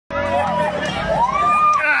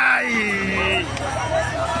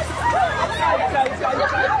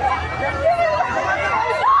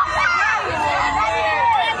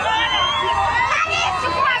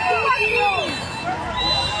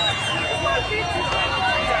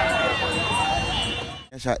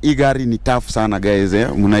Hii gari ni tough sana guys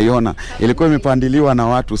mnaiona ilikuwa imepandiliwa na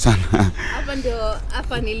watu sana.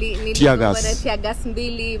 Hapa nilikuwa na teargas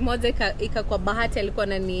mbili, moja ikakuwa bahati alikuwa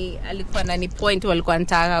anani point walikuwa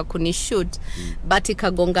wanataka kunishoot but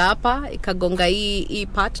ikagonga hapa, ikagonga hii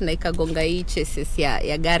part na ikagonga hii chassis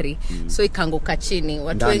ya gari. So ikaanguka chini.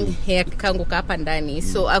 Watu wengi ikaanguka hapa ndani.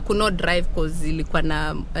 So I could not drive cause ilikuwa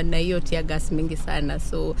na hiyo teargas mingi sana.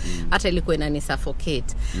 So hata ilikuwa inani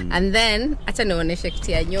suffocate. And then acha nionyeshe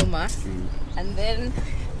kitu ya nyuma. And then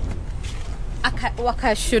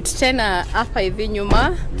wakashoot tena hapa hivi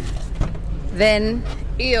nyuma. Then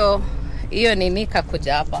hiyo nini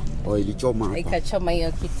kakuja hapa. Ilichoma hapa. Ikachoma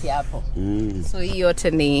hiyo kiti hapo. So hiyo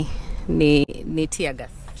yote ni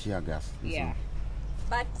teargas. Teargas. Yeah.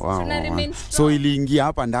 But wow. So iliingia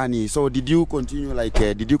hapa ndani. So did you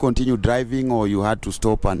continue driving or you had to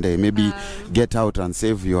stop and maybe get out and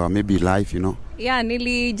save your maybe life, you know? Yeah,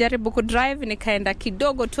 nilijaribu kudrive, nikaenda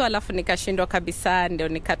kidogo tu alafu nikashindwa kabisa, ndio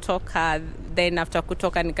nikatoka. Then after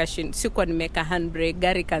kutoka sikuwa nimeka handbrake,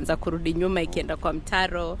 gari kaanza kurudi nyuma ikienda kwa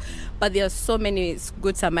mtaro. But there are so many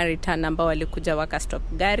good Samaritan ambao walikuja wakastop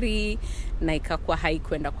gari na ikakuwa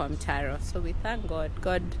haikuenda kwa mtaro. So we thank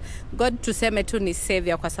God tuseme tu ni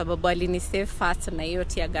savior kwa sababu alinisave fast na hiyo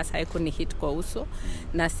teargas haikunihit kwa uso.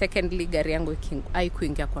 Na secondly gari yangu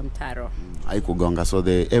haikuingia kwa mtaro. Haikugonga. So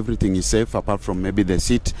everything is safe apart from maybe the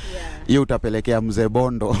seat. Hiyo utapelekea mzee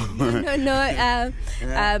Bondo. No.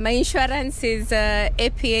 My insurance is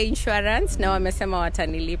APA insurance na wamesema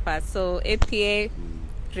watanilipa. So APA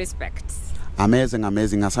respects.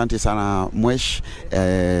 Amazing. Asante sana Mwesh.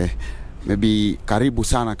 Maybe karibu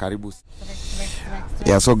sana.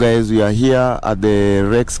 Yeah, so guys, we are here at the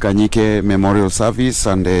Rex Kanyike Memorial Service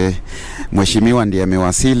and Mheshimiwa ndiye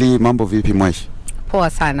amewasili. Mambo vipi Mwesh? Poa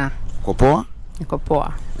sana. Poa? Niko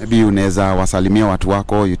poa. Maybe unaweza wasalimia watu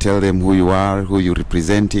wako, you tell them who you are, who you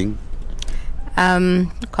representing.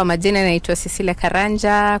 Kwa majina naitwa Cecilia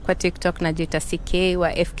Karanja, kwa TikTok najiita CK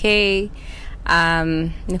wa FK.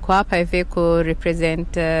 Niko hapa hivi ku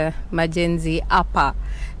represent majenzi hapa.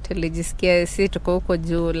 Tulijisikia si tuko huko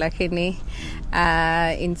juu lakini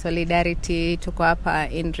in solidarity tuko hapa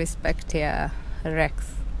in respect ya Rex.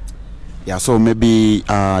 Yeah, so maybe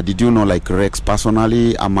did you know like Rex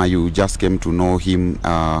personally or you just came to know him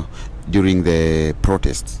during the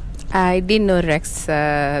protests? I didn't know Rex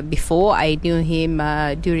before. I knew him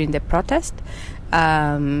during the protest.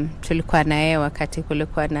 Tulikuwa naye wakati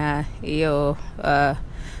kulikuwa na hiyo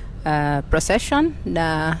procession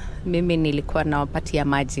na mimi nilikuwa nawapatia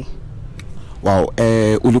maji. Wow,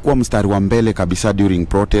 ulikuwa mstari wa mbele kabisa during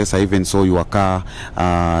protest. I even saw your car,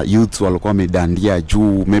 youths walikuwa wamedandia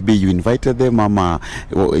juu. Maybe you invited them ama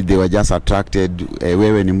they were just attracted.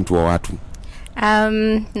 Wewe ni mtu wa watu?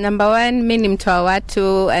 Number one, mimi ni mtu wa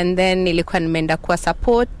watu and then nilikuwa nimeenda kwa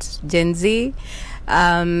support Gen Z.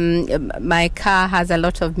 My car has a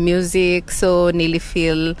lot of music, so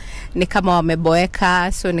nilifeel ni kama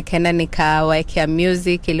wameboeka, so nikaenda nikawaekea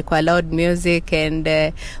music, ilikuwa loud music and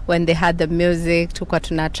when they had the music tulikuwa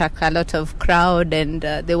tuna attract a lot of crowd and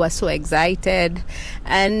they were so excited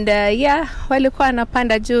and walikuwa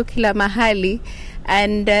wanapanda juu kila mahali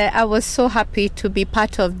and I was so happy to be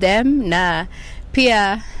part of them na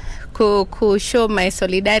pia ku show my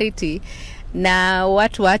solidarity. Na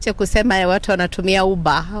watu waache kusema watu wanatumia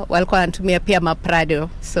Uber, walikuwa wanatumia pia maprado.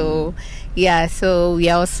 So so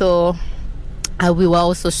we were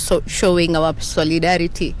also showing our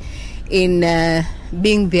solidarity in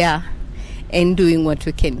being there and doing what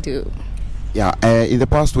we can do. Yeah, in the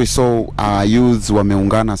past we saw youths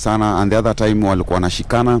wameungana sana and the other time walikuwa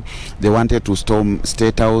wanashikana. They wanted to storm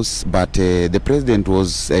State House but the president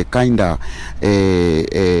was kinda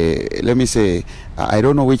let me say I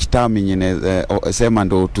don't know which term sema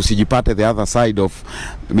ndo tusijipate the other side of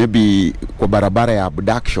maybe kwa barabara ya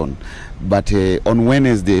abduction. But on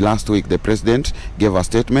Wednesday last week the president gave a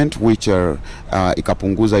statement which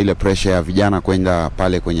ikapunguza ile pressure ya vijana kwenda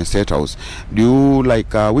pale kwenye State House. Do you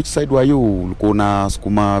like which side were you? Kuna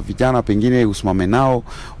sukuma vijana pengine usimame nao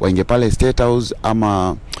wainge pale State House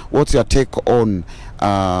ama what's your take on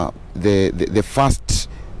the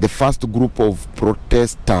first group of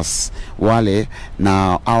protesters wale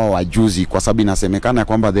na hawa wajuzi, kwa sababu inasemekana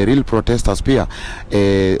kwamba the real protesters pia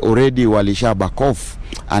already walisha back off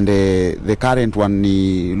and the current one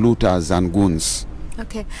ni looters and goons.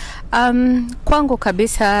 Okay. Kwangu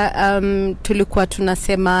kabisa tulikuwa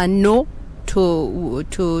tunasema no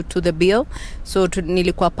to the bill. So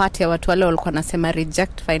nilikuwa part ya watu wale walikuwa nasema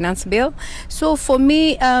reject finance bill. So for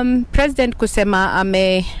me president kusema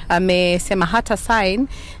amesema hata sign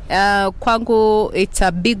kwangu it's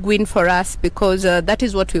a big win for us because that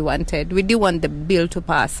is what we wanted. We do want the bill to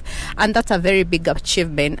pass, and that's a very big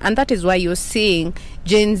achievement, and that is why you're seeing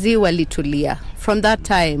Gen Z walitulia. From that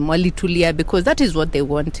time walitulia because that is what they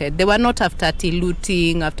wanted. They were not after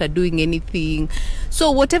looting, after doing anything.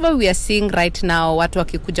 So whatever we are seeing right now, watu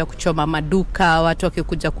wakikuja kuchoma maduka, watu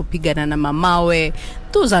wakikuja kupigana na mamawe,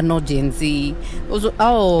 those are not Gen Z.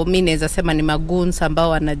 Mimi naweza sema ni magoons ambao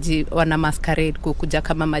wana masquerade kukuja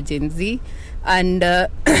kama ma Gen Z, and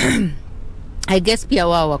I guess pia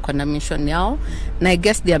wao wako na mission yao, and I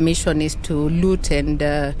guess their mission is to loot and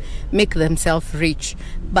make themselves rich.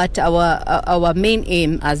 But our main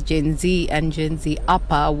aim as Gen Z and Gen Z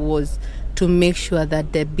upper was to make sure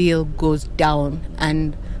that the bill goes down,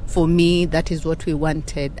 and for me that is what we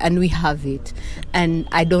wanted, and we have it. And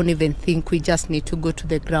I don't even think we just need to go to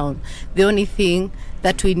the ground. The only thing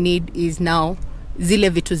that we need is now zile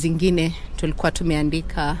vitu zingine tulikuwa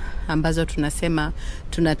tumeandika ambazo tunasema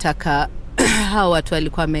tunataka hawa watu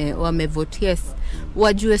walikuwa wamevote yes,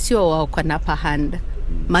 wajue sio wao kwa upper hand.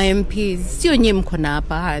 My MPs sio nyinyi mko na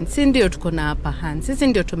upper hand, sisi ndio tuko na upper hand, sisi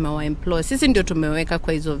ndio tumewaemploy, sisi ndio tumeweka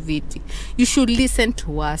kwa hizo viti. You should listen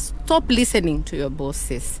to us, stop listening to your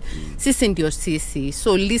bosses. Sisi ndio sisi,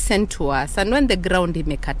 so listen to us. And when the ground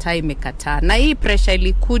imekataa, na hii pressure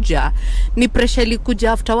ilikuja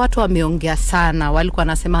after watu wameongea sana, walikuwa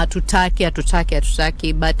wanasema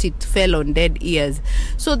hatutaki, but it fell on dead ears.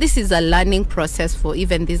 So this is a learning process for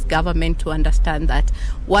even this government to understand that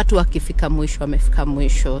watu wakifika mwisho wamefika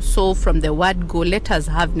mwisho. So from the word go, let us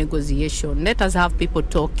have negotiation, let us have people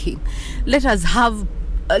talking, let us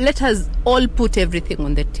all put everything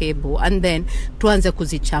on the table, and then tuanze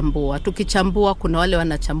kuzichambua. Tukichambua kuna wale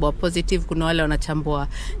wanachambua positive, kuna wale wanachambua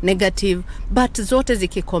negative, but zote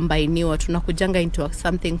zikikombiniwa tunakujanga into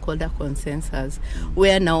something called a consensus,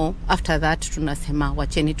 where now after that tunasema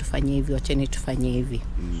wacheni tufanye hivi.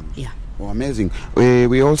 Yeah. Oh, amazing.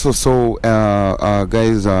 We also saw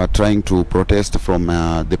guys trying to protest from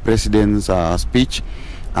the president's speech,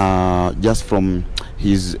 just from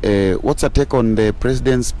his what's a take on the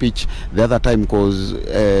president's speech the other time, because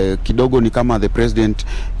kidogo ni kama the president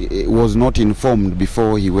was not informed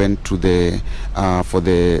before he went to the for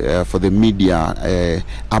the media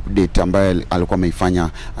update ambayo alikuwa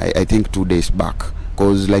ameifanya I think 2 days back,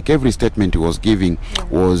 because like every statement he was giving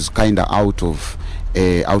was kind of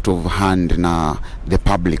out of hand na the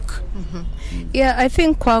public. Yeah, I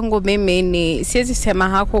think kwangu mimi ni siwezi sema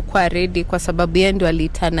hako kwa ready kwa sababu yeye ndio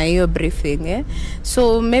alitana hiyo briefing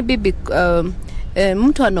so maybe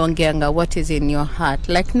mtu anaongeanga what is in your heart.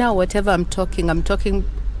 Like now whatever I'm talking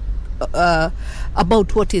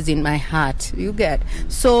about what is in my heart, you get.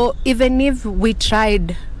 So even if we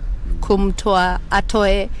tried kumtoa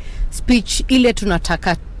atoe speech ile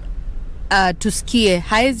tunataka tusikie,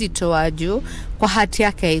 haezi toa juu kwa hati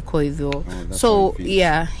yake iko hivyo. So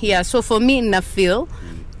yeah, so for me na feel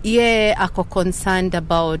ako concerned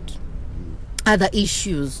about other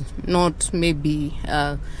issues, not maybe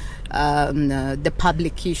the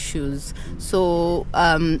public issues. So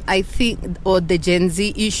I think, or the Gen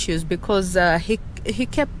Z issues, because he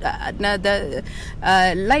kept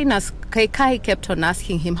Linus Kaikai kept on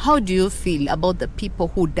asking him, how do you feel about the people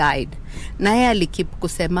who died? Naye keep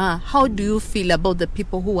kusema, how do you feel about the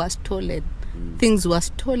people who were stolen? Things were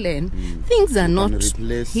stolen. Things are not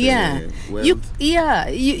replace,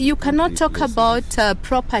 you cannot talk about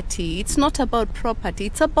property. It's not about property,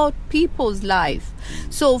 it's about people's life.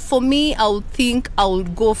 So for me, I would think I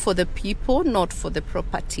would go for the people, not for the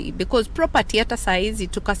property, because property hata saizi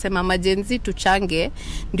tukasema majenzi tuchange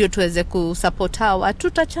ndio tuweze kusupport hawa,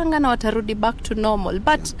 tutachanga na watarudi back to normal.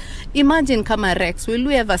 But imagine kama Rex, will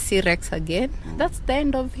we ever see Rex again? That's the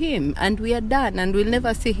end of him, and we are done, and we'll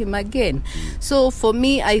never see him again. So for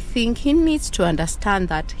me, I think he needs to understand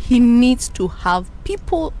that he needs to have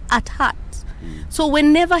people at heart. So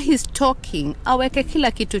whenever he's talking, aweke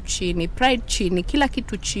kila kitu chini, pride chini, kila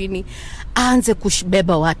kitu chini, aanze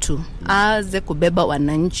kubeba watu, aanze kubeba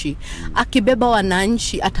wananchi. Akibeba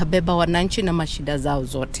wananchi, atabeba wananchi na mashida zao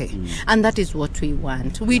zote. And that is what we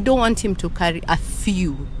want. We don't want him to carry a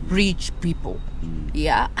few rich people.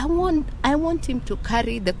 Yeah, I want him to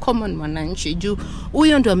carry the common wananchi. Juu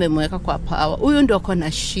huyo ndo amemweka kwa power, huyo ndo ako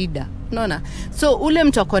na shida. Unaona? So ule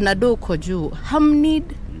mtu ako na doko juu, hamnid.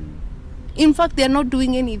 In fact, they are not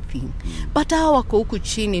doing anything. But hawa wako huku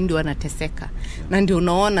chini ndio wanateseka. Na ndio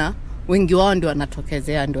unaona wengi wao ndio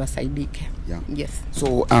wanatokezea ndio wasaidike. Yeah. Yes.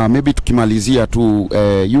 So maybe tukimalizia tu,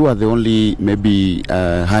 you are the only maybe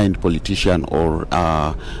high-end politician or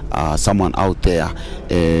someone out there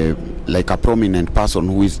like a prominent person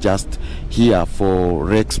who is just here for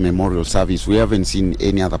Rex Memorial Service. We haven't seen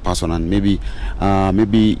any other person, and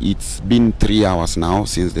maybe it's been 3 hours now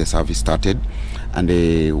since the service started. And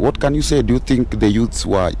what can you say? Do you think the youths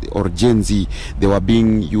were, or Gen Z, they were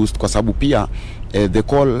being used? Kwa sababu pia the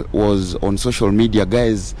call was on social media,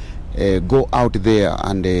 guys, go out there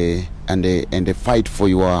and fight for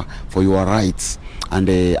your rights. And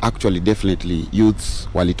actually definitely youths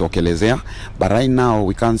walitokelezea, but right now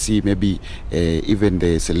we can't see maybe even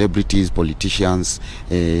the celebrities, politicians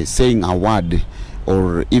saying a word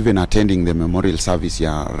or even attending the memorial service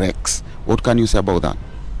ya Rex. What can you say about that?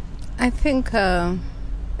 I think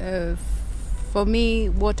for me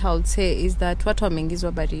what I would say is that watu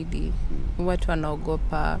wameingizwa baridi, watu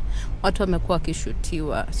wanaogopa, watu wamekuwa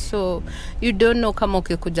kishutiwa, so you don't know kama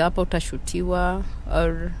ukikuja hapa utashutiwa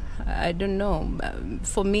or I don't know.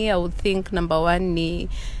 For me, I would think number 1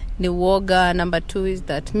 ni woga. Number 2 is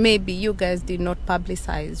that maybe you guys did not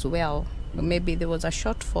publicize well. Maybe there was a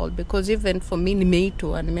shortfall, because even for me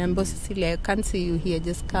nimeitwa, nimeambiwa Cecilia, I can't see you here,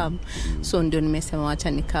 just come. So ndio nimesema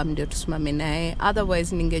wacha ni come ndio tusimame naye,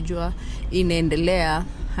 otherwise ningejua inaendelea.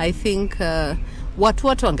 I think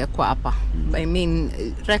watu wangekuwa hapa. I mean,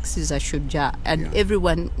 Rex is a shujaa, and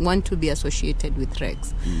everyone want to be associated with Rex.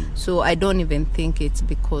 So I don't even think it's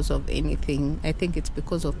because of anything. I think it's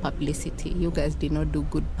because of publicity. You guys did not do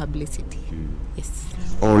good publicity. Yes.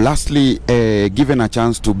 Or lastly, given a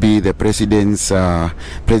chance to be the President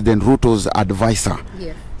President Ruto's advisor,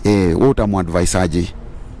 what am advisaji?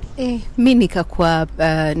 Mi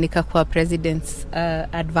nikakuwa president's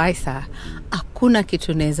advisor, hakuna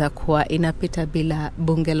kitu naweza kuwa inapita bila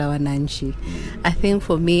bunge la wananchi. I think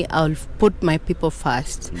for me, I'll put my people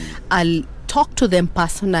first. I'll talk to them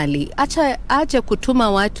personally. Acha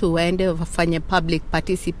kutuma watu waende wafanye public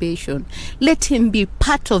participation. Let him be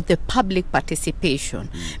part of the public participation.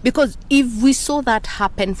 Because if we saw that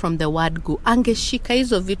happen from the word go, angeshika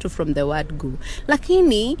hizo vitu from the word go.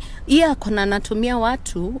 Lakini kuna natumia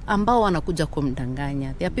watu ambao wanakuja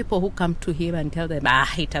kumdanganya. There are people who come to him and tell them,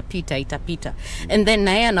 itapita. And then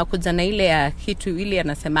naye anakuja na ile ya kitu ile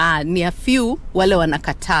anasema ni a few wale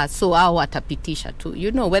wanakataa, so hao watapitisha tu.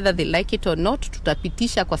 You know, whether they like it or not,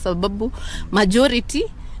 tutapitisha kwa sababu majority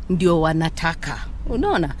ndio wanataka.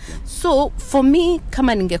 Unaona? So for me,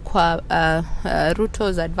 kama ningekuwa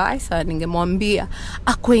Ruto's advisor, ningemwambia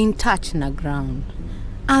ako in touch na ground.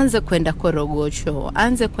 Anze kwenda Korogocho,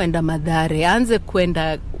 anze kwenda Mathare, anze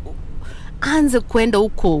kwenda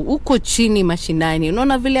huko chini mashinani.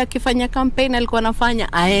 Unaona vile akifanya campaign alikuwa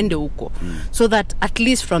anafanya, aende huko. So that at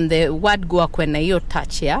least from the word go kwenda hiyo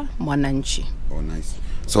touch ya mwananchi. Oh, nice.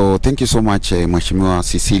 So thank you so much Mheshimiwa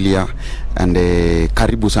Cecilia, and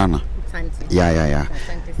karibu sana. Asante. Yeah.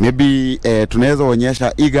 Maybe tunaweza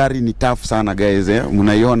onyesha hii gari ni tough sana guys,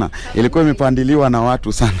 mnaiona ilikuwa imepandiliwa na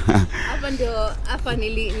watu sana. Hapa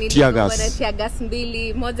nilikuwa na Teargased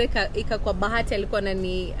 2, moja ikakuwa bahati alikuwa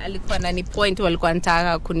nani point walikuwa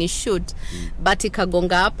wanataka kunishoot, but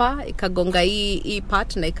ikagonga hii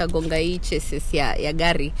part na ikagonga hii chassis ya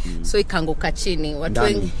gari. So ikaanguka chini, watu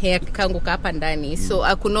wengi ikaanguka hapa ndani. So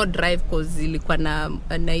I could not drive cause ilikuwa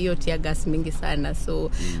na hiyo Teargased mingi sana,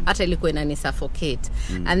 so hata ilikuwa inani suffocate.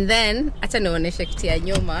 And then acha nionyeshe kiti ya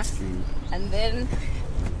nyuma, and then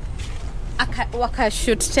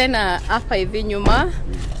wakashoot tena hapa hivi nyuma,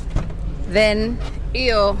 then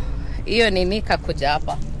hiyo nini ikakuja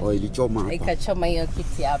hapa. Ilichoma hapa. Ikachoma hiyo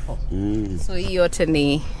kiti hapo. So hiyo yote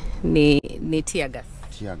ni Teargased.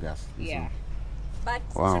 Yeah. But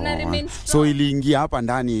wow. So iliingia hapa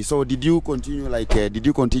ndani. So did you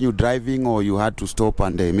continue driving, or you had to stop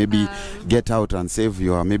and maybe get out and save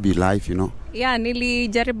your maybe life, you know? Yeah,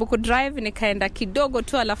 nilijaribu kudrive, nikaenda kidogo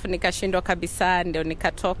tu alafu nikashindwa kabisa, ndio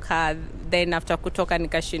nikatoka. Then after kutoka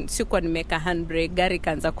sikuwa nimeka handbrake, gari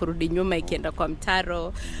kaanza kurudi nyuma ikienda kwa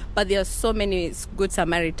mtaro. But there are so many good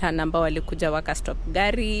Samaritan ambao walikuja wakastop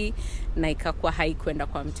gari na ikakuwa haikuenda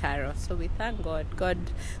kwa mtaro. So we thank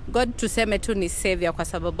God tuseme tu ni savior, kwa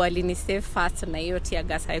sababu alini save fast na hiyo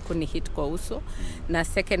Teargased haikunihit kwa uso, na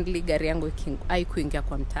secondly gari yangu haikuingia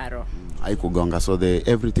kwa mtaro. Haikugonga, so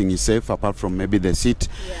everything is safe apart from maybe the seat.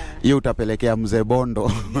 Hiyo utapelekea mzee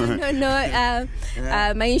Bondo. No,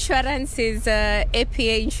 my insurance is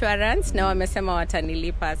APA insurance, na wamesema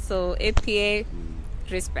watanilipa, so APA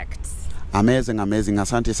respects. Amazing.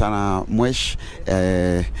 Asante sana Mwesh.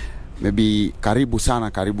 Maybe karibu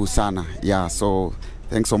sana. Yeah, so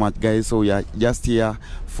thanks so much guys. So we are just here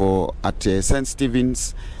at St.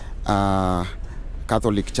 Stephen's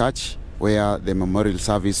Catholic Church, where the memorial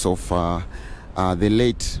service of the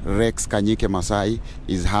late Rex Kanyike Masai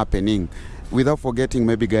is happening. Without forgetting,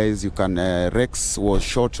 maybe guys, you can Rex was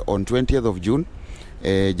shot on 20th of June,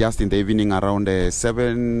 just in the evening around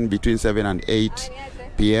between 7 and 8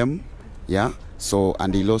 p.m. Yeah, so,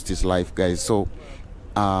 and he lost his life, guys. So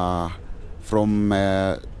from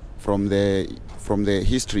the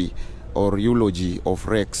history or eulogy of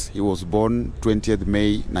Rex, he was born 20th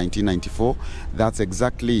May 1994. That's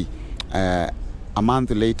exactly a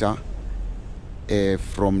month later,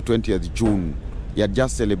 from 20th June. He had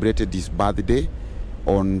just celebrated his birthday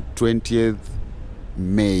on 20th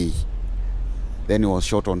May. Then he was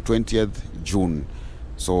shot on 20th June.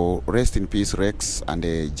 So rest in peace, Rex, and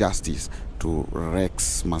justice to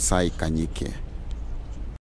Rex Masai Kanyike.